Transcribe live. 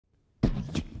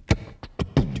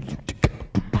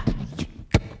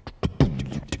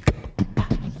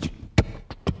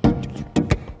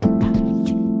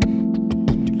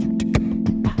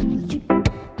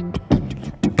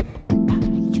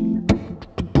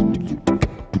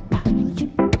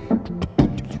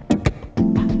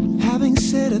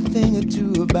said a thing or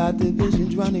two about the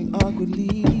visions running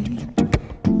awkwardly.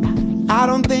 I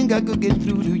don't think I could get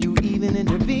through to you even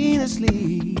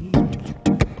intravenously.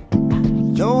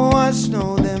 No us,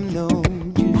 no them, no,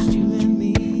 just you and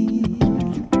me.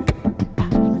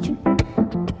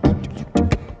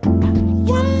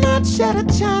 One notch at a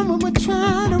time when we're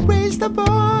trying to raise the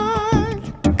bar.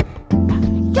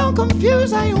 Don't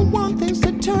confuse how you want things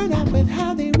to turn out with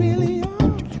how they really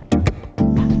are.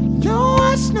 No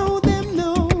us, no them,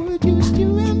 no, just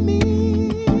you and me.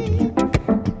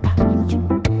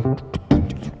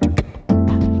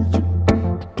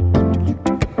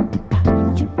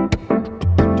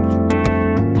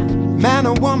 Man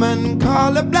or woman,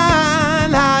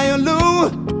 colorblind, high or low,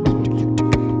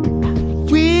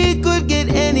 we could get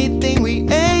anything we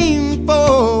aim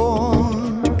for.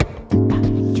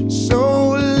 So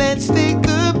let's take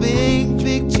the big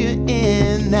picture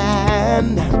in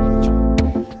and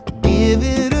give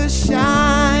it a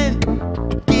shine,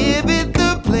 give it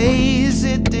the place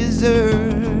it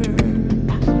deserves,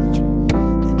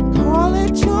 and call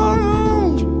it your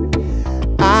own.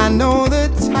 I know the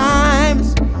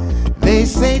times they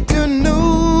say to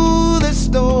know the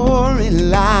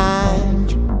storyline.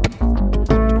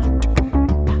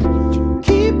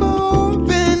 Keep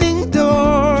opening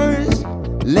doors,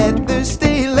 let the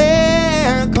stay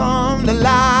there come to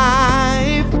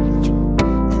life,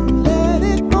 and let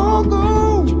it all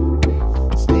go.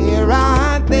 Stay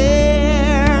right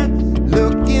there,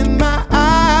 look in my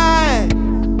eye.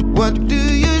 What do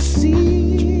you see?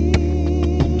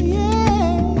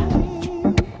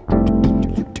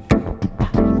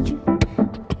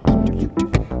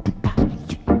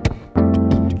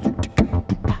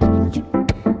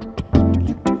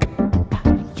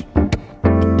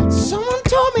 Someone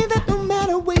told me that no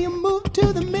matter where you move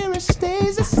to, the mirror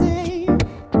stays the same.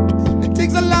 It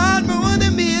takes a lot more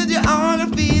than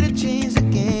videography to change the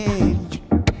game.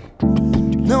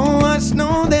 No us,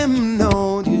 no them,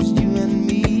 no, just you and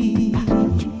me.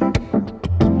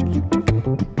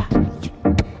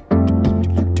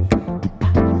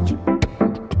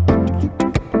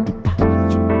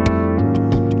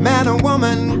 Man or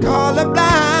woman,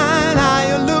 colorblind,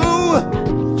 high or low,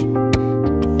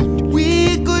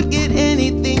 we could get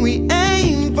anything we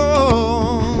aim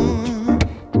for.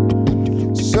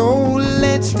 So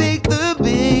let's take the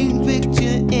big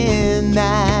picture in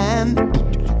and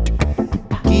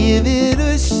give it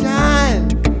a shine,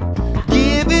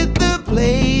 give it the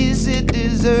place it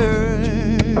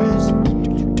deserves,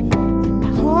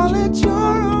 and call it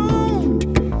your own.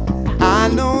 I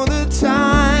know the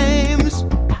times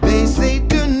they say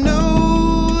to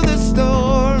know the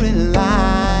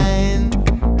storyline.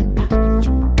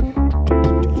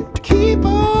 Keep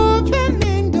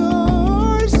opening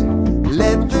doors,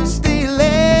 let the stay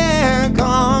there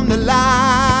come to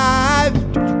life.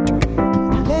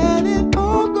 Let it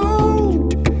all go,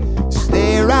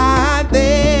 stay right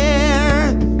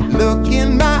there, look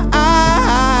in my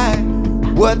eye.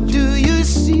 What do you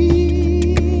see?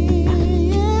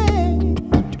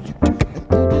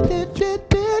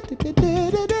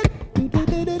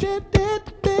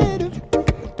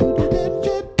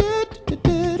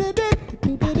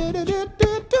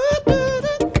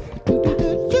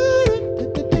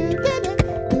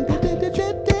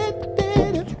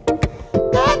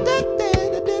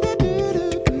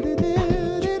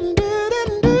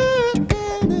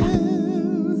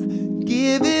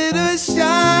 Give it a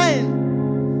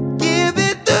shine, give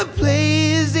it the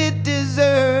place it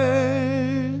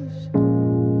deserves,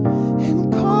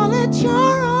 and call it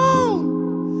your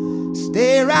own.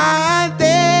 Stay right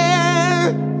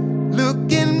there,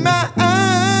 look in my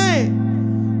eye.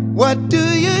 What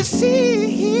do you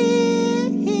see?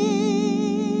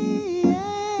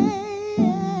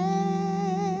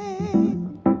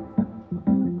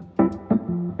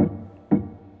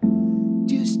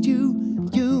 Just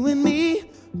you and me,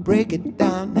 break it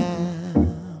down.